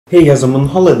Hey guys, I'm on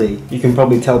holiday. You can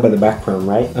probably tell by the background,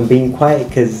 right? I'm being quiet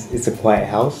because it's a quiet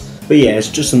house. But yeah, it's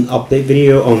just an update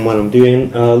video on what I'm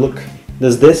doing. Look,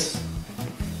 there's this.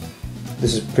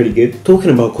 This is pretty good. Talking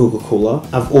about Coca-Cola,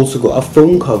 I've also got a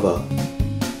phone cover.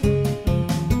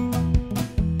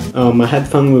 I had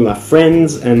fun with my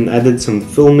friends and I did some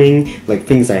filming, like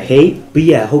things I hate. But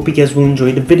yeah, I hope you guys will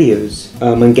enjoy the videos.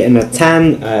 I'm getting a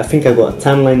tan. I think I got a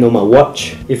tan line on my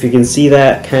watch. If you can see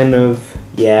that, kind of.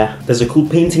 Yeah, there's a cool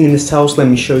painting in this house, let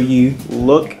me show you.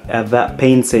 Look at that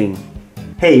painting.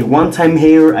 Hey, one time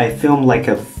here I filmed like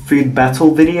a food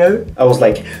battle video. I was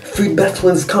like, food battle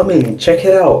is coming, check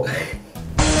it out.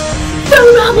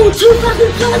 Food battle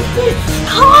 2012 is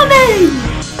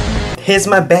coming! Here's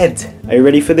my bed. Are you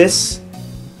ready for this?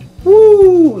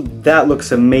 Woo, that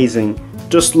looks amazing.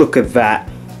 Just look at that.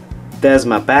 There's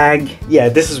my bag. Yeah,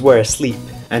 this is where I sleep.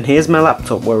 And here's my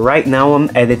laptop where right now I'm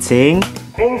editing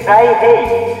things I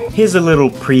hate. Here's a little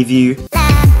preview.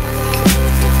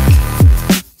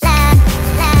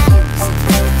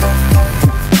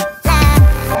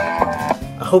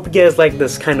 I hope you guys like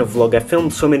this kind of vlog. I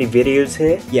filmed so many videos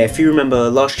here. Yeah, if you remember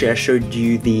last year I showed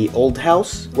you the old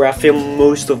house where I filmed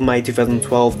most of my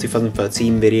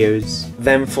 2012-2013 videos.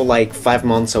 Then for like 5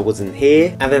 months I wasn't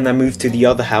here, and then I moved to the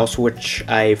other house which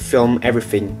I film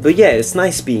everything. But yeah, it's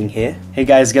nice being here. Hey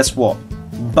guys, guess what?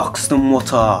 Buxton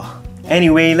water.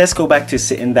 Anyway, let's go back to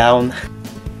sitting down.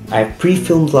 I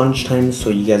pre-filmed lunchtime so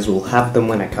you guys will have them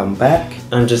when I come back.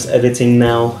 I'm just editing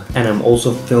now and I'm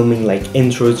also filming like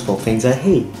intros for things I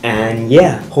hate. And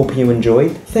yeah, hope you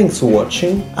enjoyed. Thanks for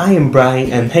watching. I am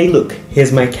Brian and hey look,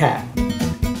 here's my cat.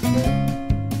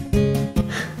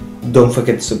 Don't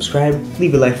forget to subscribe,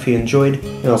 leave a like if you enjoyed,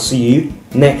 and I'll see you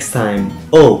next time.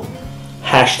 Oh,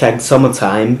 hashtag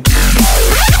summertime.